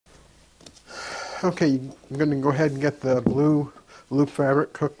Okay, I'm going to go ahead and get the blue loop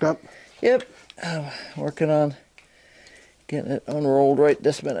fabric cooked up. Yep, I'm working on getting it unrolled right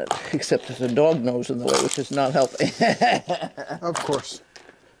this minute, except there's a dog nose in the way, which is not helping. Of course.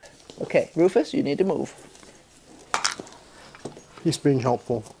 Okay, Rufus, you need to move. He's being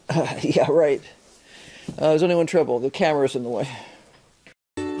helpful. Yeah, right. There's only one trouble. The camera's in the way.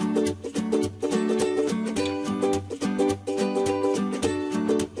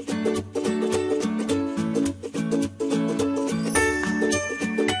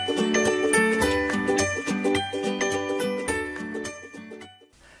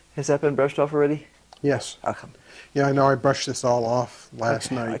 Has that been brushed off already? Yes. Okay. Yeah, I know. I brushed this all off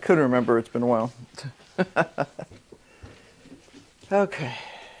last night. I couldn't remember. It's been a while. Okay.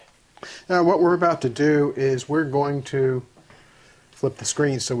 Now, what we're about to do is we're going to flip the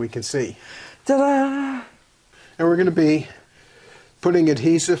screen so we can see. Ta-da! And we're going to be putting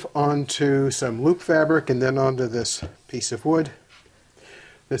adhesive onto some loop fabric and then onto this piece of wood.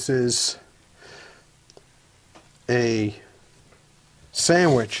 This is a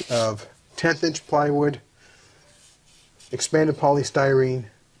sandwich of 1/10 inch plywood, expanded polystyrene,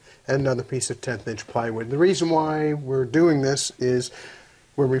 and another piece of 1/10 inch plywood. The reason why we're doing this is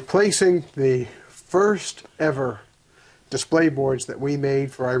we're replacing the first ever display boards that we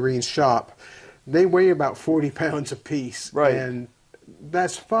made for Irene's shop. They weigh about 40 pounds a piece, right. And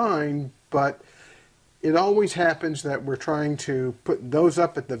that's fine, but it always happens that we're trying to put those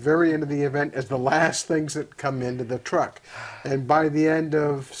up at the very end of the event as the last things that come into the truck. And by the end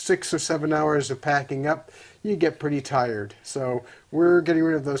of 6 or 7 hours of packing up, you get pretty tired. So we're getting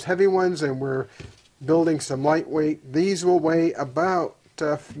rid of those heavy ones and we're building some lightweight. These will weigh about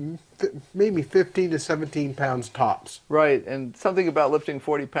maybe 15 to 17 pounds tops. Right, and something about lifting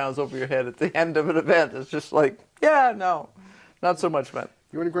 40 pounds over your head at the end of an event is just like, yeah, no, not so much fun.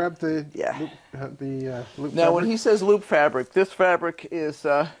 You want to grab the loop Now, fabric? when he says loop fabric, this fabric is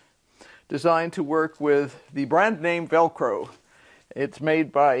designed to work with the brand name Velcro. It's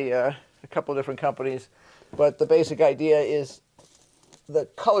made by a couple of different companies, but the basic idea is the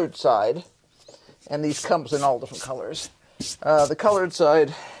colored side, and these comes in all different colors. The colored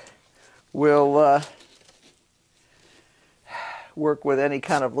side will work with any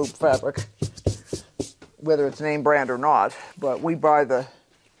kind of loop fabric, whether it's name brand or not, but we buy the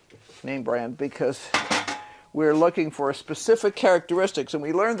name brand because we're looking for specific characteristics, and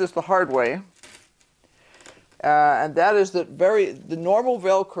we learned this the hard way, and that is that the normal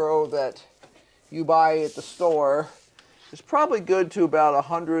Velcro that you buy at the store is probably good to about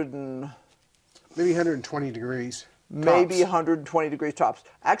 100 and maybe 120 degrees. Maybe tops. 120 degrees tops.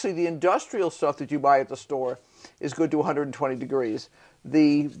 Actually, the industrial stuff that you buy at the store is good to 120 degrees.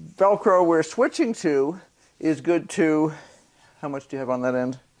 The Velcro we're switching to is good to, how much do you have on that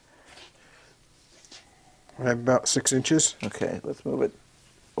end? I have about 6 inches. Okay, let's move it.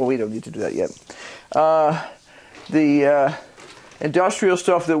 Well, we don't need to do that yet. The industrial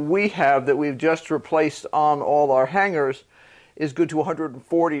stuff that we have that we've just replaced on all our hangers is good to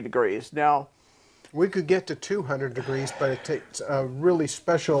 140 degrees. Now, we could get to 200 degrees, but it takes a really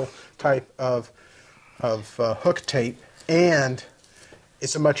special type of hook tape, and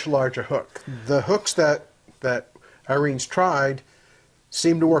it's a much larger hook. The hooks that Irene's tried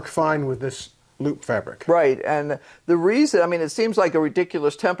seem to work fine with this loop fabric. Right, and the reason, I mean, it seems like a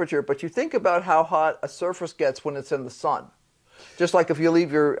ridiculous temperature, but you think about how hot a surface gets when it's in the sun. Just like if you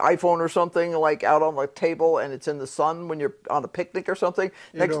leave your iPhone or something like out on the table and it's in the sun when you're on a picnic or something,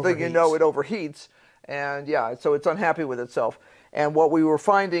 next thing you know it overheats. And yeah, so it's unhappy with itself. And what we were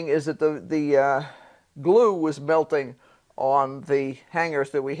finding is that the glue was melting on the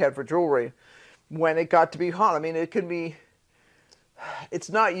hangers that we had for jewelry when it got to be hot. I mean, it can be, it's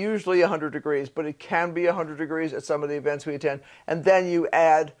not usually 100 degrees, but it can be 100 degrees at some of the events we attend. And then you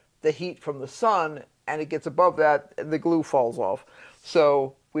add the heat from the sun and it gets above that and the glue falls off.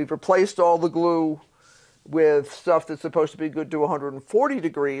 So we've replaced all the glue with stuff that's supposed to be good to 140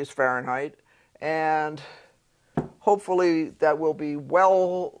 degrees Fahrenheit. And hopefully that will be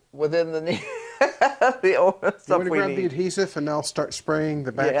well within the stuff you want to we grab need. the adhesive and I'll start spraying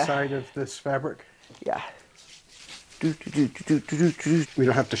the back side of this fabric? Yeah. We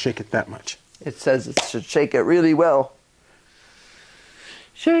don't have to shake it that much. It says it should shake it really well.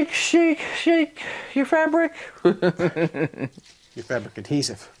 Shake, shake, shake your fabric. Your fabric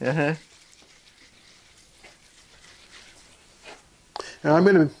adhesive. Uh-huh. Now I'm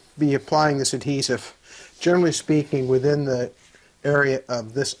going to be applying this adhesive, generally speaking, within the area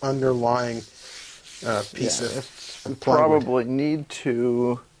of this underlying piece of plywood. Probably need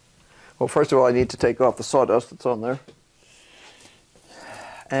to, well, first of all, I need to take off the sawdust that's on there.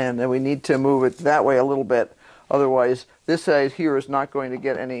 And then we need to move it that way a little bit. Otherwise, this side here is not going to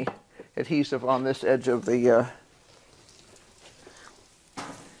get any adhesive on this edge of the...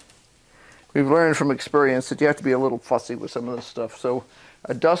 We've learned from experience that you have to be a little fussy with some of this stuff. So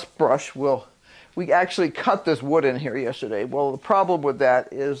a dust brush will... We actually cut this wood in here yesterday. Well, the problem with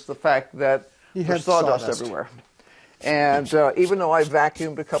that is the fact that there's sawdust everywhere. And even though I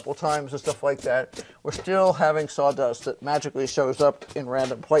vacuumed a couple times and stuff like that, we're still having sawdust that magically shows up in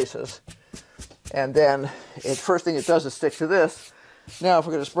random places. And then first thing it does is stick to this. Now if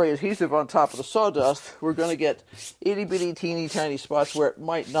we're going to spray adhesive on top of the sawdust, we're going to get itty bitty teeny tiny spots where it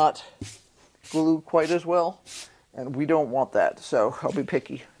might not glue quite as well. And we don't want that, so I'll be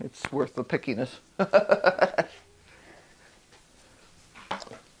picky. It's worth the pickiness.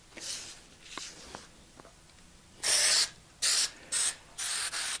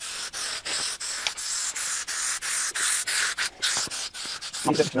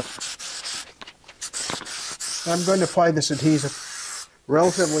 I'm going to apply this adhesive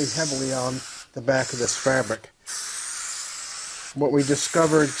relatively heavily on the back of this fabric. What we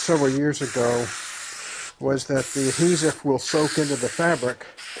discovered several years ago was that the adhesive will soak into the fabric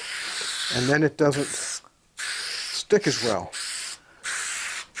and then it doesn't stick as well.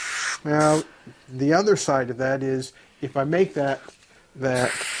 Now, the other side of that is if I make that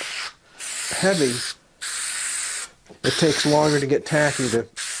heavy, it takes longer to get tacky to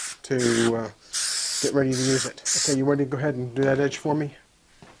get ready to use it. Okay, you ready to go ahead and do that edge for me?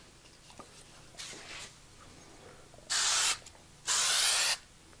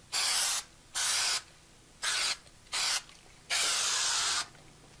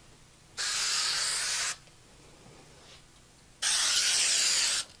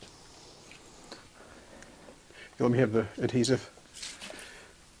 Let me have the adhesive.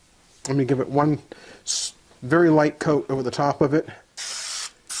 Let me give it one very light coat over the top of it.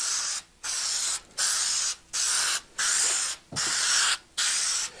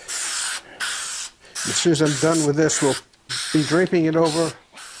 As soon as I'm done with this, we'll be draping it over.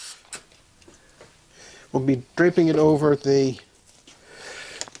 We'll be draping it over the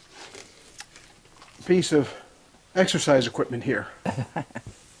piece of exercise equipment here.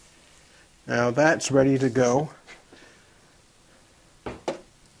 Now that's ready to go.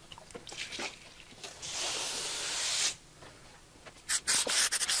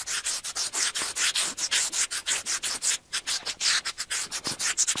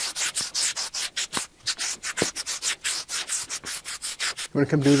 You want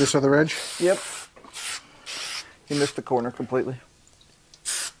to come do this other edge? Yep. You missed the corner completely.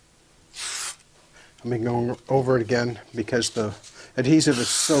 Let me go over it again because the adhesive is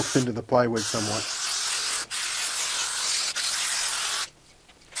soaked into the plywood somewhat.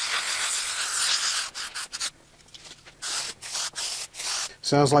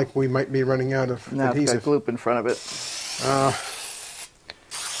 Sounds like we might be running out of now adhesive. It's got gloop in front of it.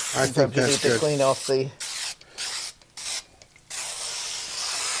 I think you that's need good. to clean off the...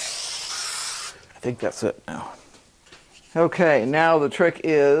 I think that's it now. Okay, now the trick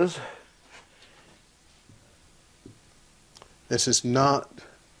is... This is not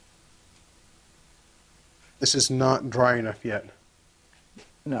dry enough yet.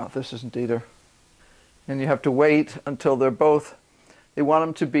 No, this isn't either. And you have to wait until they're both... They want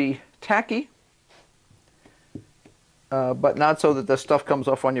them to be tacky, but not so that the stuff comes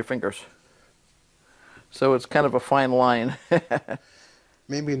off on your fingers. So it's kind of a fine line.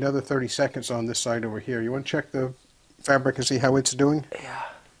 Maybe another 30 seconds on this side over here. You want to check the fabric and see how it's doing? Yeah.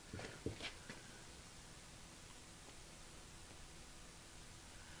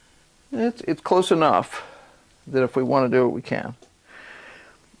 It's close enough that if we want to do it, we can.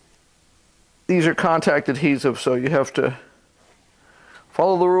 These are contact adhesives, so you have to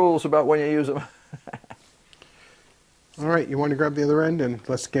follow the rules about when you use them. All right, you want to grab the other end and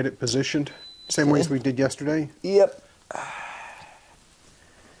let's get it positioned. Same way as we did yesterday. Yep.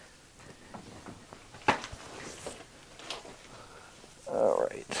 All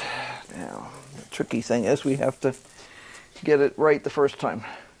right. Now, the tricky thing is we have to get it right the first time.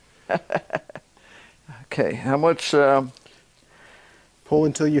 Okay, how much? Pull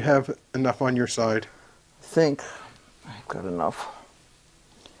until you have enough on your side. I think I've got enough.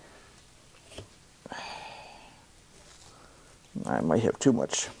 I might have too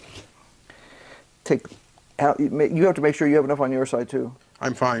much. Take out. You have to make sure you have enough on your side too.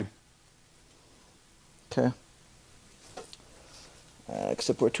 I'm fine. Okay.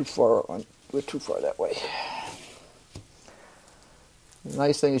 Except we're too far that way. The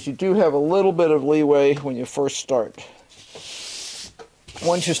nice thing is you do have a little bit of leeway when you first start.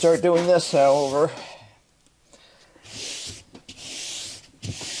 Once you start doing this, however,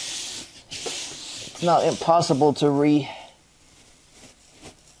 not impossible to redo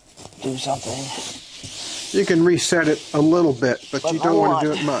something. You can reset it a little bit, but you don't want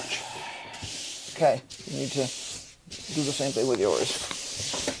to do it much. Okay, you need to do the same thing with yours.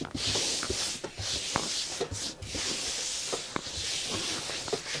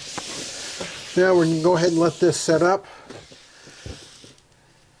 Now we can go ahead and let this set up.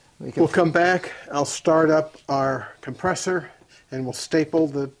 We'll come back, I'll start up our compressor, and we'll staple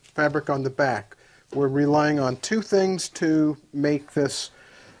the fabric on the back. We're relying on two things to make this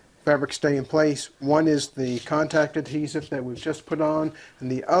fabric stay in place. One is the contact adhesive that we've just put on, and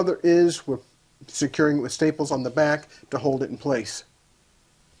the other is we're securing it with staples on the back to hold it in place.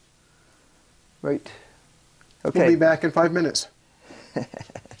 Right. Okay. We'll be back in 5 minutes.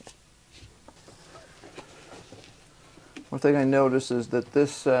 One thing I notice is that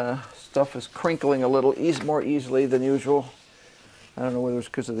this stuff is crinkling a little more easily than usual. I don't know whether it's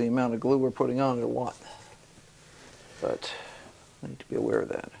because of the amount of glue we're putting on it or what, but I need to be aware of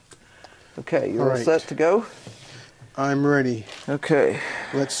that. Okay, you're all set to go? I'm ready. Okay.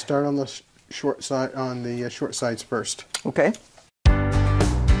 Let's start on the short sides first. Okay.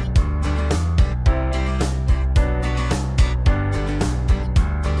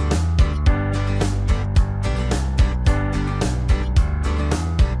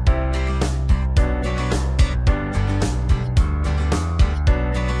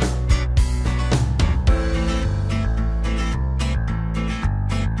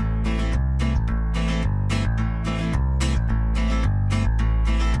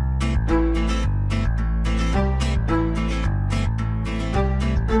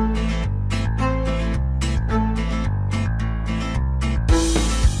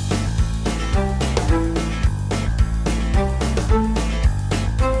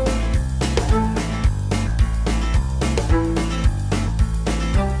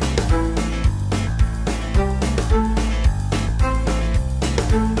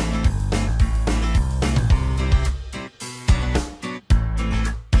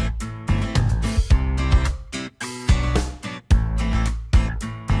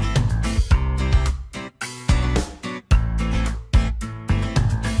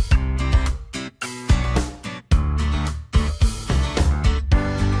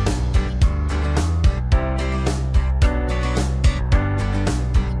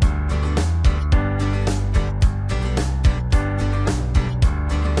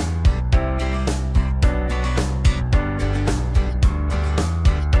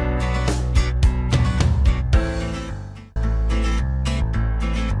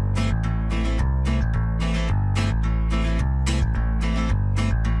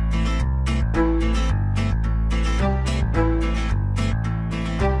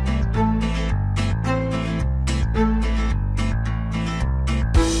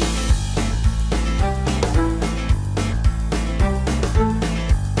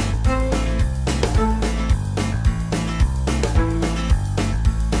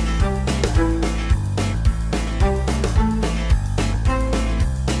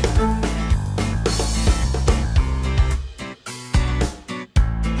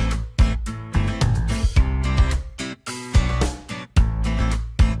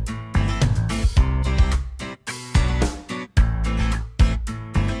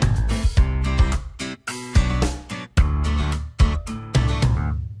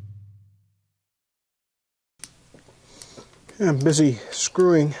 I'm busy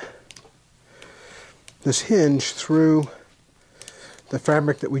screwing this hinge through the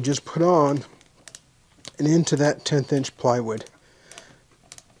fabric that we just put on and into that 1/10 inch plywood.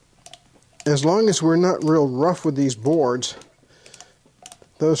 As long as we're not real rough with these boards,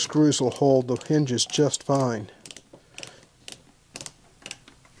 those screws will hold the hinges just fine.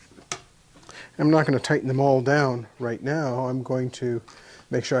 I'm not going to tighten them all down right now. I'm going to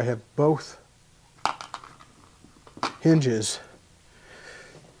make sure I have both hinges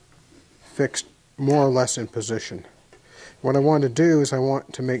fixed more or less in position. What I want to do is I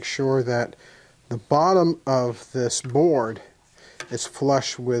want to make sure that the bottom of this board is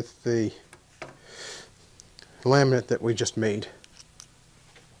flush with the laminate that we just made.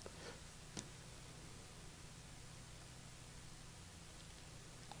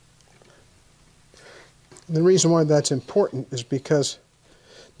 And the reason why that's important is because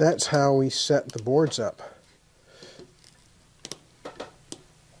that's how we set the boards up.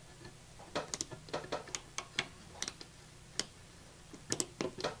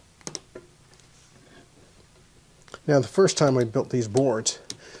 Now, the first time I built these boards,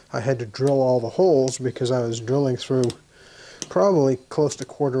 I had to drill all the holes because I was drilling through probably close to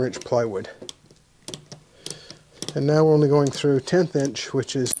 1/4 inch plywood. And now we're only going through 1/10 inch,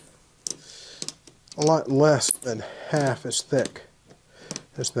 which is a lot less than half as thick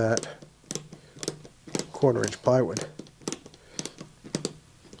as that 1/4-inch plywood.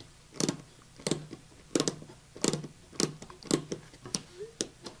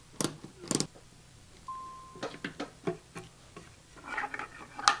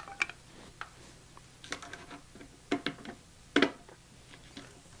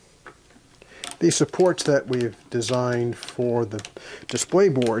 These supports that we've designed for the display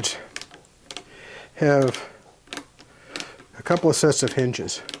boards have a couple of sets of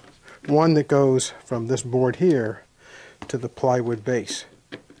hinges. One that goes from this board here to the plywood base.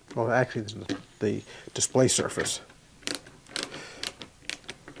 Well, actually, this is the display surface.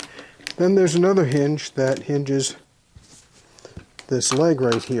 Then there's another hinge that hinges this leg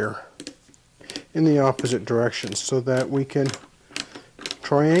right here in the opposite direction so that we can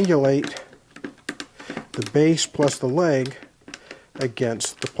triangulate the base plus the leg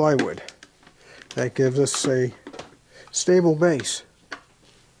against the plywood. That gives us a stable base.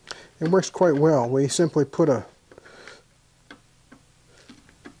 It works quite well. We simply put a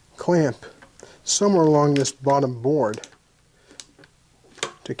clamp somewhere along this bottom board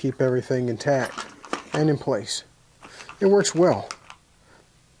to keep everything intact and in place. It works well.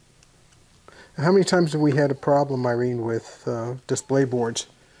 How many times have we had a problem, Irene, with display boards?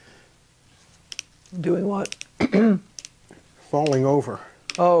 Doing what? Falling over.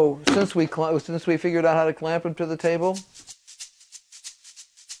 Oh, since we figured out how to clamp them to the table?